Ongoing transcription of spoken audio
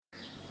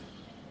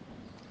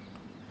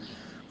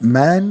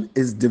Man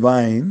is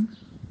divine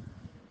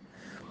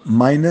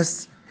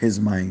minus his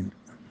mind.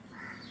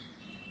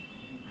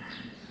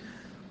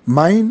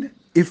 Mind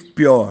if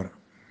pure,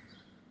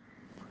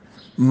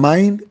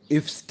 mind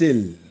if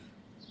still,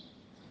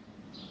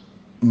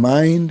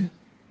 mind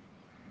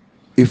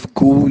if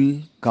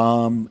cool,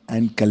 calm,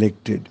 and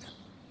collected,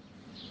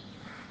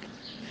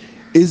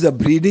 is a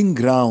breeding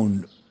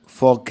ground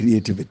for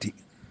creativity,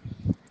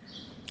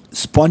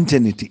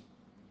 spontaneity,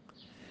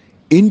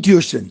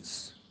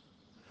 intuitions,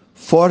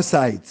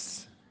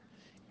 foresights,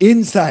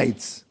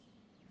 insights.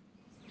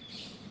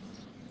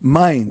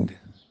 Mind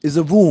is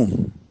a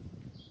womb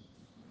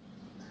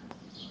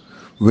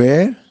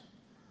where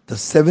the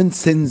seven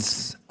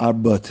sins are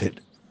birthed: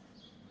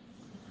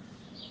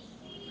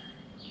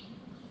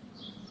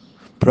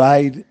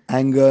 pride,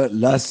 anger,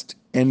 lust,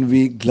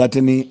 envy,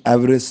 gluttony,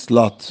 avarice,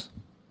 sloth,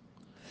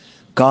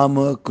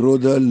 kama,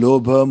 krodha,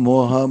 lobha,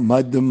 moha,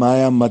 mad,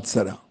 maya,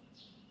 matsara.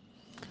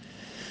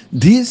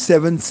 These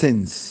seven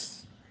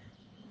sins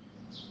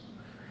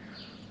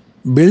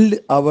build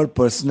our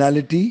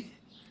personality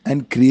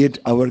and create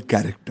our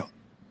character.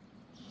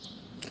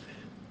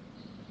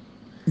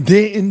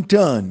 They in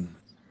turn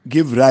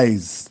give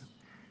rise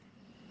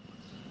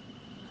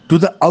to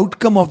the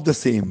outcome of the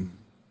same,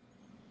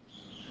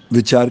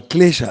 which are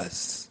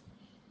kleshas,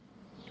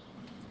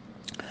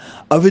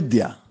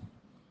 avidya,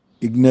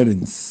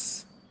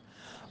 ignorance,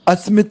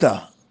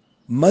 asmita,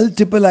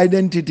 multiple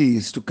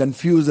identities to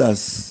confuse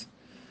us,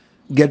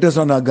 get us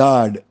on our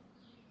guard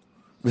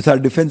with our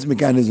defense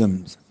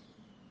mechanisms,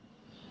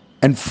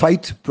 and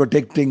fight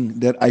protecting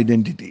their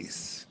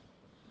identities.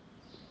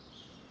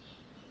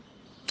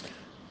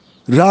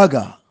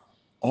 Raga,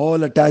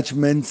 all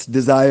attachments,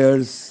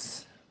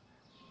 desires.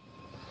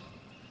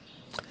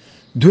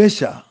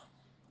 Dvesha,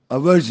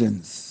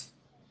 aversions,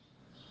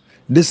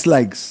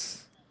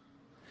 dislikes,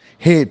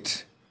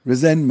 hate,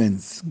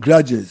 resentments,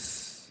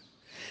 grudges,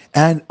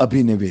 and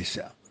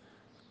abhinivesha,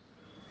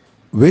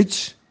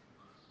 which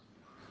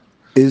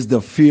is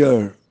the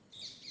fear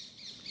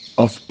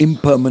of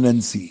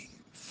impermanency,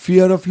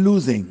 fear of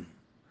losing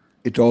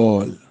it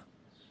all.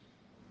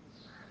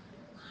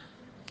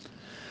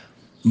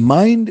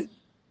 Mind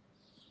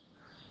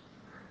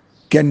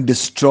can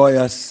destroy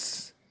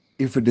us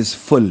if it is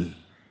full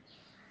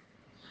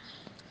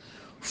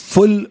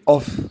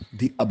of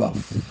the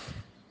above,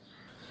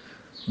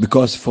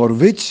 because for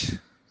which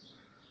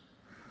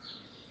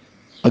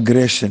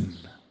aggression,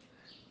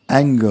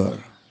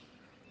 anger,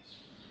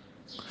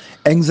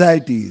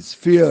 anxieties,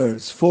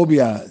 fears,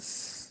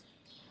 phobias,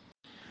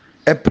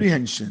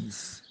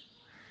 apprehensions,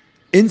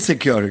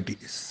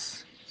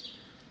 insecurities,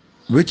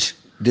 which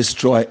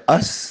destroy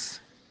us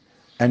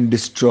and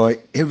destroy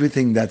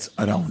everything that's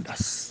around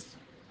us.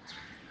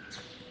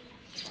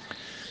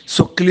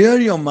 So clear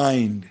your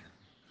mind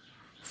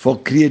for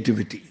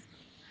creativity.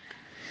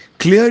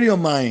 Clear your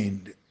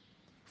mind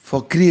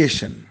for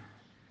creation.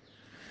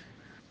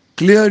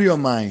 Clear your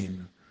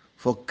mind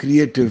for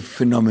creative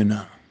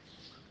phenomena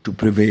to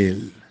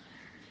prevail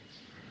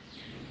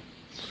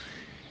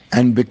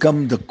and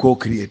become the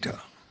co-creator.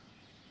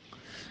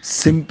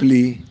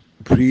 Simply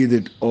breathe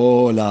it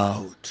all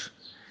out.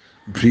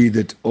 Breathe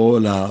it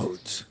all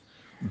out.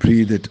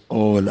 Breathe it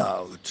all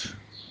out.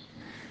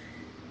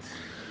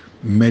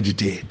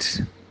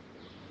 Meditate.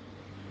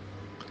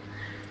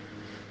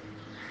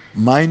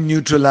 Mind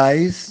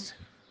neutralized,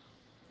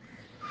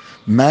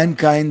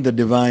 mankind the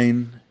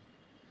divine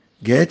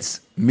gets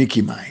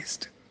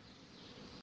Mickeymized.